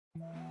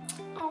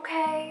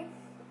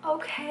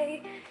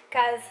Okay.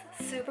 Guys,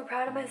 super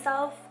proud of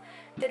myself.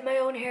 Did my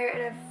own hair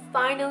and I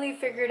finally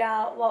figured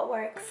out what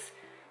works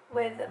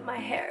with my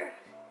hair.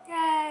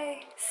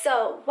 Yay!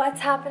 So,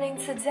 what's happening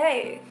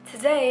today?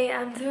 Today,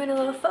 I'm doing a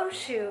little photo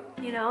shoot,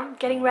 you know,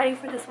 getting ready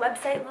for this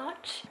website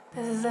launch.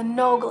 This is a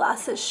no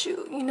glasses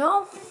shoot, you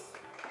know?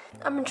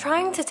 I'm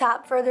trying to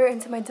tap further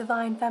into my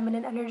divine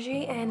feminine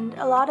energy, and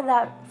a lot of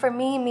that for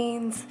me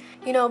means,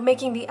 you know,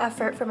 making the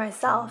effort for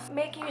myself,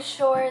 making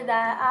sure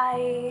that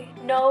I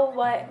know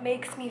what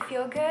makes me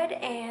feel good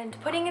and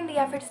putting in the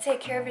effort to take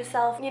care of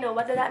yourself, you know,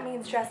 whether that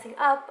means dressing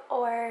up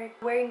or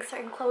wearing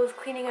certain clothes,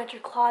 cleaning out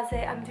your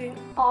closet. I'm doing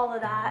all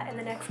of that in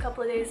the next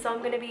couple of days, so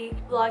I'm gonna be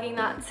vlogging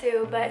that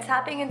too, but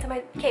tapping into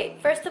my, okay,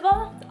 first of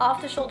all,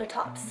 off the shoulder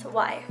tops.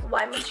 Why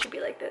must you be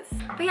like this?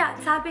 But yeah,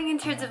 tapping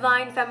into your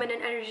divine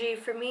feminine energy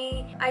for me,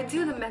 I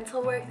do the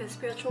mental work, the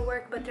spiritual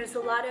work, but there's a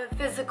lot of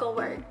physical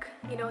work,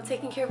 you know,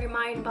 taking care of your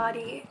mind,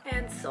 body,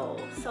 and soul.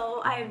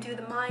 So I do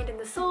the mind and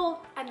the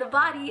soul, and the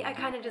body, I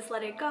kind of just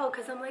let it go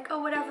because I'm like, oh,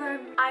 whatever,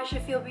 I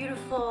should feel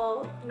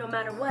beautiful no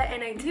matter what,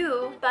 and I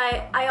do,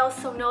 but I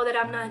also know that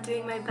I'm not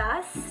doing my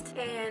best,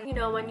 and you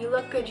know, when you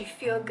look good, you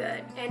feel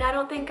good, and I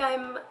don't think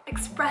I'm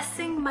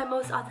expressing my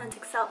most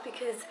authentic self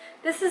because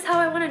this is how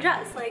I want to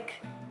dress, like,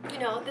 you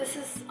know, this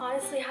is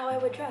honestly how I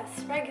would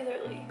dress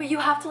regularly. But you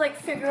have to like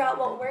figure out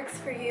what works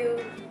for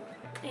you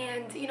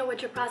and you know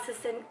what your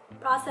process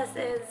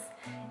is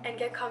and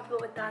get comfortable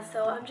with that.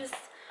 So I'm just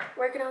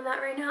working on that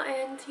right now,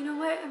 and you know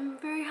what? I'm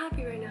very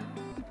happy right now.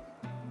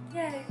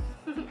 Yay.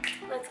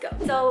 Let's go.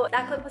 So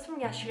that clip was from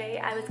yesterday.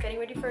 I was getting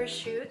ready for a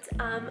shoot.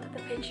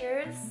 The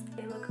pictures,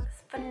 they look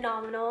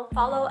phenomenal.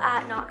 Follow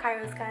at Not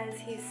Kairos, guys.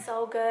 He's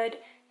so good.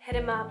 Hit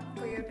him up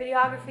for your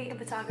videography and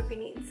photography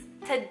needs.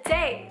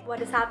 Today,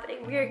 what is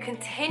happening? We are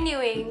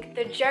continuing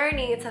the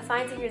journey to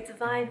finding your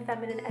divine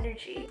feminine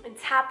energy and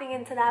tapping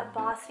into that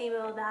boss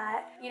female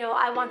that, you know,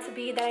 I want to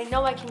be, that I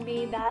know I can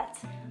be, that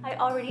I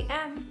already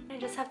am. I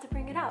just have to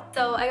bring it out.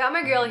 So I got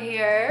my girl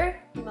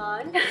here,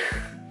 Iman.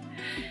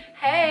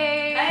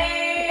 Hey!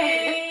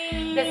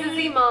 Hey! This is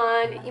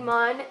Iman.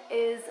 Iman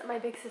is my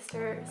big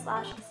sister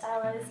slash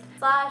stylist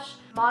slash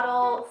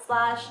model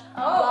slash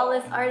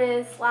flawless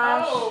artist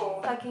slash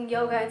fucking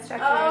yoga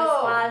instructor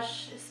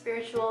slash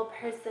spiritual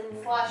person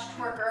slash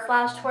twerker.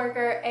 Slash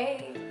twerker.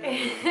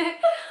 Hey.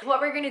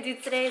 What we're gonna do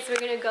today is we're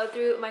gonna go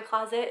through my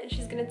closet and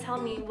she's gonna tell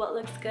me what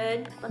looks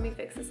good. Let me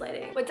fix this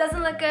lighting. What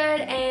doesn't look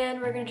good,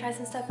 and we're gonna try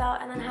some stuff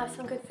out and then have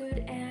some good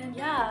food, and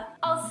yeah.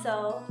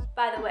 Also,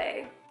 by the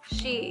way,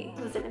 she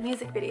was in a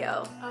music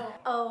video.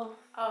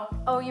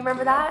 Oh, you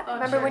remember that?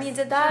 Remember cheers. when you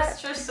did that?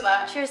 Cheers to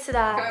that. Cheers to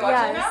that. Can we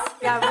watch it now?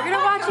 Yeah, we're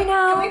gonna watch it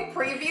now. Can we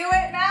preview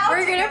it now?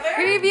 We're gonna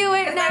preview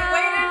it now. I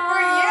waited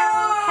for you.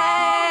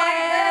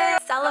 Hey!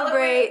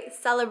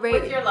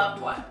 Celebrate. With your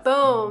loved one.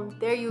 Boom.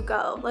 There you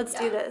go. Let's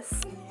do this.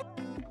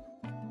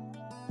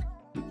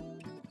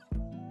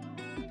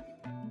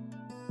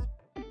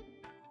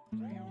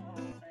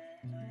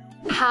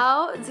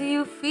 How do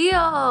you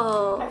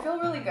feel? I feel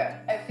really good.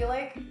 I feel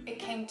like it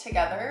came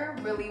together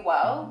really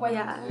well when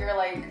you're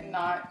like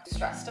not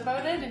stressed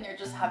about it and you're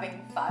just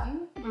having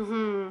fun.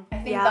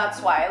 I think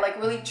that's why it like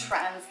really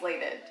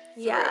translated.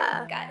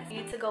 Yeah. Guys, you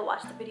need to go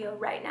watch the video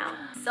right now.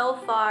 So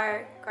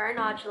far,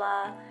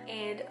 Garnajla,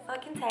 and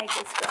fucking tag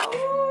this girl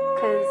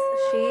because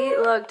she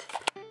looked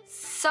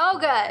so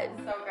good.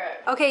 So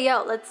good. Okay,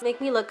 yo, let's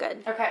make me look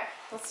good. Okay,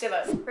 let's do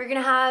this. We're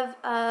gonna have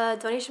a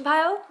donation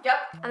pile. Yep.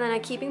 And then a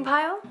keeping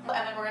pile.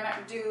 And then we're gonna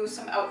do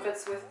some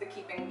outfits with the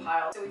keeping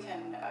pile so we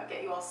can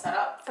get you all set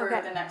up for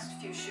the next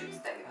few shoots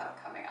that you have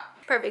coming up.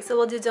 Perfect. So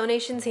we'll do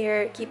donations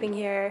here, keeping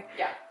here.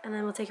 Yeah. And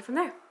then we'll take it from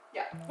there.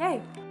 Yeah.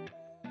 Yay.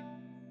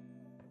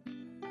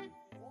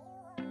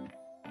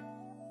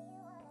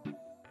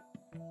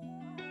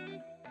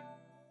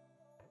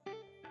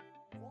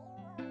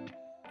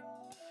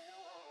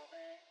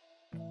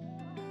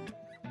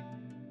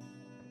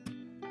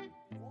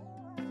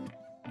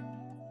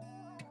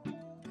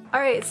 All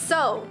right,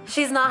 so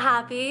she's not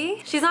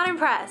happy. She's not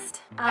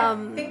impressed. I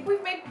think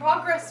we've made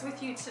progress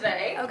with you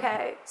today.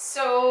 Okay.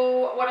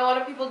 So what a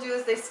lot of people do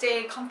is they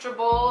stay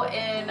comfortable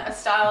in a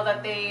style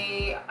that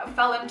they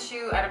fell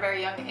into at a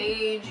very young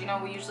age. You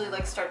know, we usually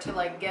like start to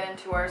like get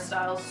into our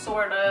styles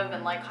sort of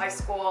in like high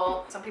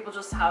school. Some people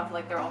just have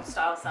like their own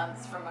style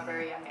sense from a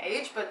very young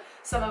age, but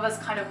some of us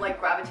kind of like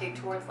gravitate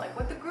towards like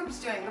what the group's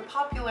doing, the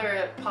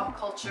popular pop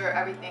culture,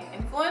 everything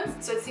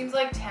influence. So it seems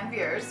like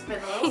Tanvir's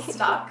been a little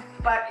stuck,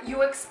 but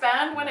you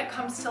expand when it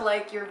comes to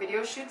like your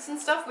video shoots and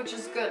stuff, which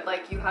is good.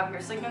 Like you have your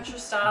signature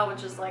style,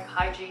 which is like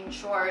high jean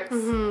shorts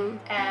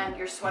and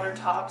your sweater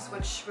tops,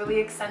 which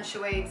really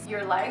accentuates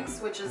your legs,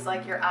 which is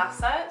like your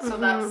asset. So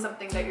that's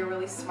something that you're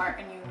really smart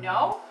and you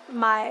know.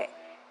 My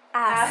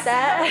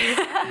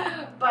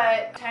asset.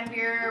 But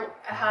Tanvir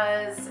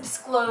has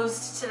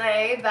disclosed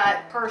today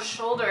that her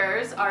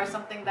shoulders are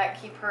something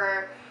that keep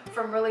her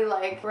from really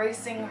like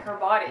bracing her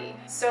body.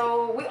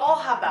 So we all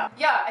have that.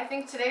 Yeah, I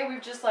think today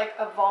we've just like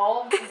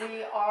evolved.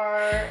 We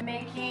are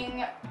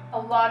making a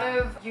lot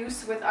of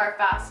use with our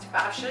fast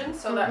fashion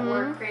so that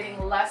we're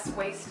creating less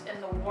waste in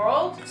the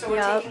world. So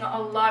we're taking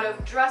a lot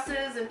of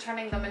dresses and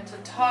turning them into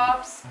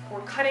tops.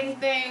 We're cutting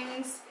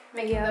things,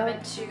 making them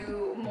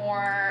into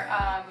more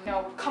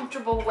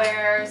comfortable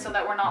wear so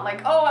that we're not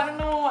like, oh, I don't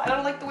know, I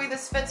don't like the way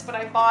this fits, but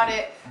I bought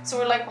it. So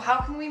we're like, well, how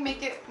can we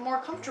make it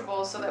more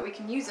comfortable so that we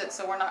can use it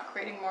so we're not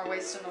creating more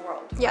waste in the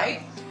world,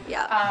 right?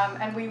 Yeah.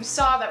 And we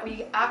saw that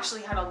we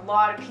actually had a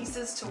lot of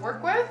pieces to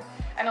work with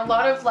and a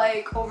lot of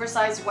like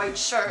oversized white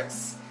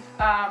shirts,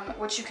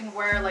 which you can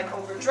wear like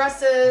over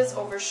dresses,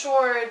 over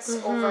shorts,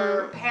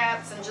 over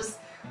pants, and just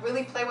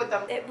really play with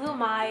them. It blew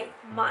my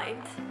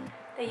mind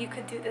that you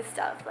could do this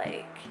stuff,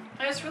 like,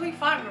 and it's really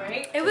fun,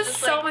 right? It was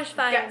so like, much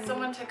fun. Get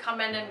someone to come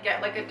in and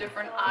get like a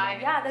different eye.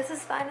 Yeah, this is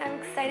fun. I'm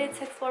excited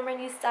to explore my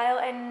new style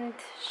and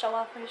show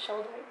off my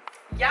shoulders.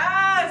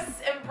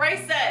 Yes,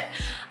 embrace it.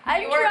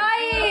 I'm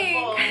trying. You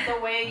are beautiful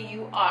the way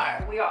you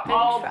are. We are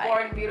all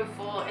born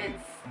beautiful.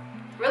 It's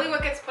really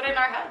what gets put in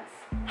our heads,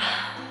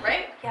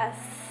 right? Yes.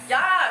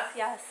 Yes.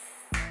 Yes.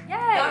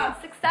 Yay!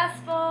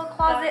 Successful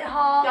closet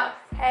haul. Yes.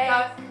 Hey.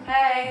 Yes.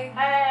 Hey.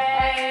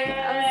 Hey.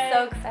 I'm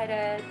so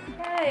excited.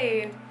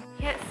 Yay.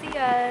 Can't see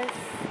us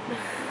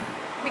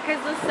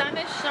because the sun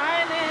is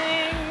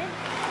shining.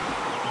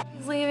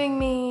 He's leaving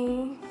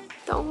me.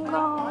 Don't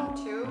go.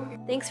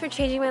 Thanks for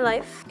changing my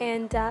life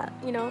and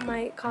you know,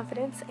 my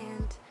confidence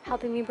and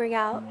helping me bring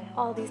out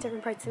all these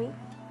different parts of me.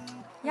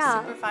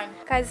 Yeah, super fun.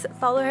 Guys,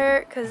 follow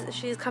her because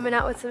she's coming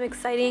out with some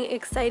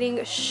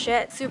exciting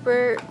shit.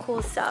 Super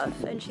cool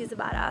stuff, and she's a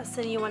badass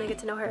and you want to get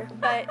to know her.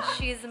 But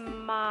she's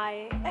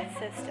my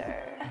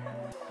sister.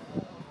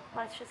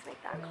 Let's just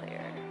make that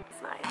clear. It's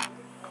mine.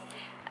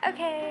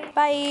 Okay,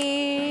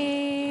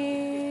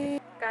 bye.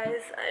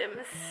 Guys, I'm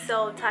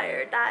so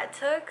tired. That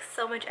took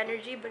so much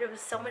energy, but it was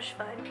so much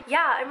fun.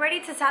 Yeah, I'm ready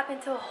to tap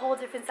into a whole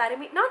different side of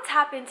me. Not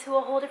tap into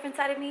a whole different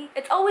side of me.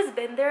 It's always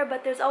been there,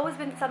 but there's always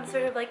been some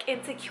sort of like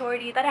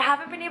insecurity that I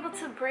haven't been able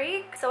to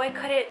break. So I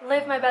couldn't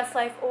live my best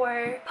life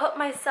or put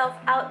myself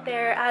out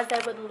there as I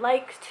would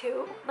like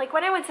to. Like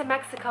when I went to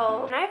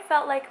Mexico, and I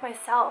felt like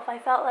myself. I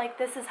felt like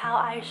this is how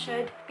I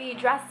should be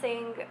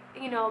dressing,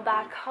 you know,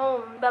 back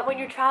home. But when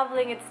you're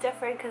traveling, it's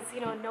different because, you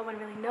know, no one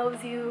really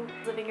knows you,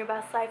 living your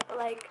best life. But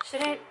like,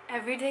 shouldn't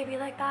every day be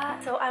like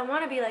that? So I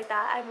want to be like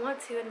that. I want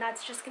to, and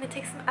that's just gonna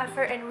take some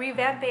effort and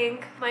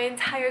revamping my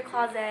entire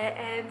closet,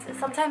 and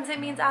sometimes it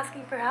means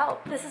asking for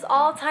help. This is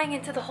all tying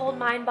into the whole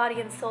mind, body,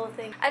 and soul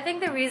thing. I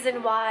think the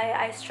reason why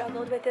I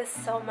struggled with this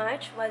so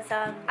much was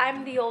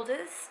I'm the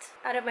oldest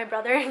out of my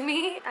brother and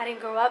me. I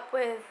didn't grow up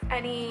with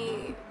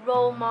any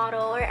role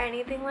model or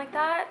anything like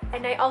that,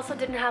 and I also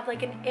didn't have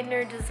like an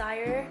inner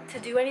desire to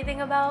do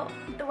anything about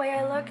the way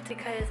I looked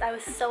because I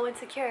was so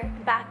insecure.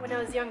 Back when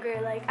I was younger,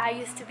 like I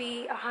used to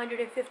be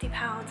 150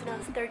 pounds when I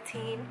was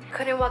 13.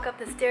 Couldn't walk up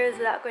the stairs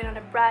without going out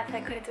of breath.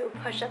 I couldn't do a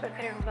push-up, I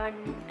couldn't run,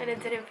 and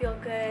it didn't feel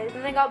good.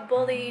 And I got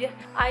bullied.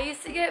 I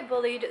used to get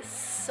bullied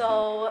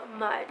so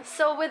much.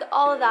 So with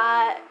all of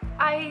that,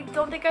 I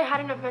don't think I had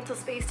enough mental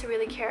space to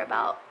really care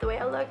about the way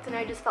I looked, and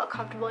I just felt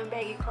comfortable in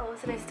baggy clothes,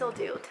 and I still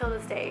do till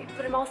this day.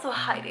 But I'm also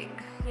hiding,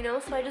 you know?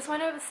 So I just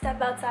want to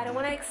step outside. I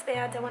want to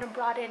expand. I want to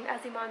broaden,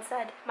 as Iman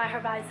said, my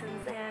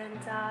horizons.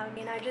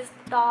 And I just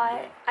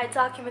thought I'd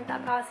document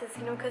that process,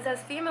 you know, because as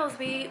females,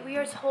 we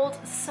are told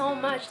so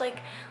much, like,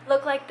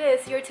 look like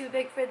this, you're too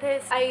big for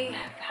this. I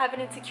have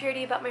an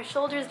insecurity about my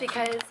shoulders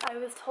because I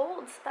was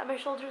told that my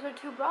shoulders are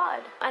too broad.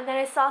 And then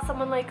I saw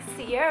someone like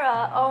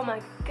Sierra. Oh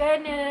my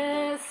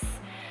goodness.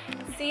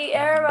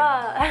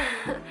 Sierra.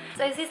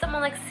 So I see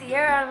someone like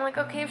Sierra and I'm like,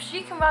 okay, if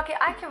she can rock it,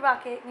 I can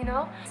rock it, you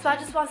know? So I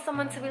just want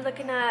someone to be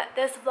looking at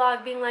this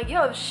vlog being like,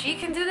 yo, if she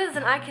can do this,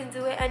 then I can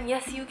do it, and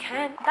yes, you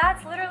can.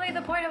 That's literally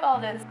the point of all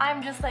this.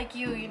 I'm just like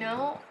you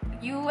know?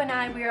 You and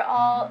I, we are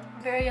all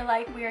very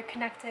alike, we are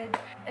connected.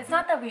 It's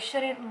not that we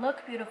shouldn't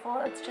look beautiful,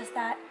 it's just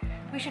that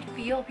we should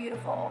feel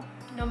beautiful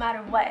no matter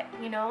what,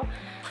 you know?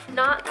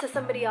 Not to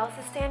somebody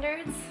else's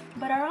standards,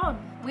 but our own.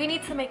 We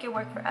need to make it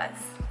work for us.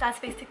 That's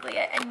basically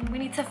it. And we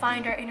need to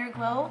find our inner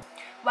glow,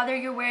 whether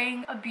you're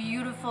wearing a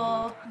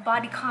beautiful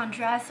bodycon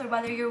dress or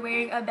whether you're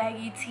wearing a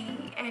baggy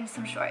tee and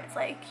some shorts.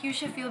 Like, you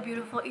should feel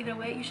beautiful either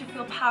way. You should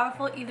feel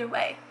powerful either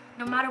way,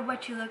 no matter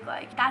what you look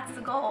like. That's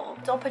the goal.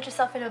 Don't put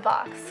yourself in a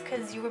box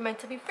because you were meant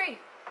to be free.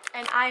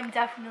 And I'm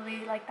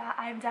definitely like that.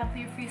 I'm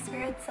definitely a free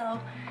spirit, so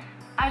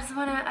I just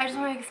wanna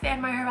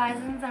expand my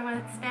horizons. I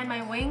wanna expand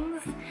my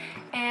wings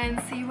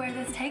and see where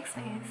this takes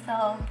me.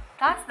 So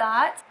that's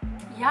that.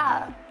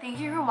 Yeah, thank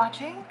you for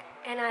watching,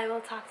 and I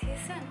will talk to you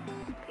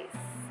soon.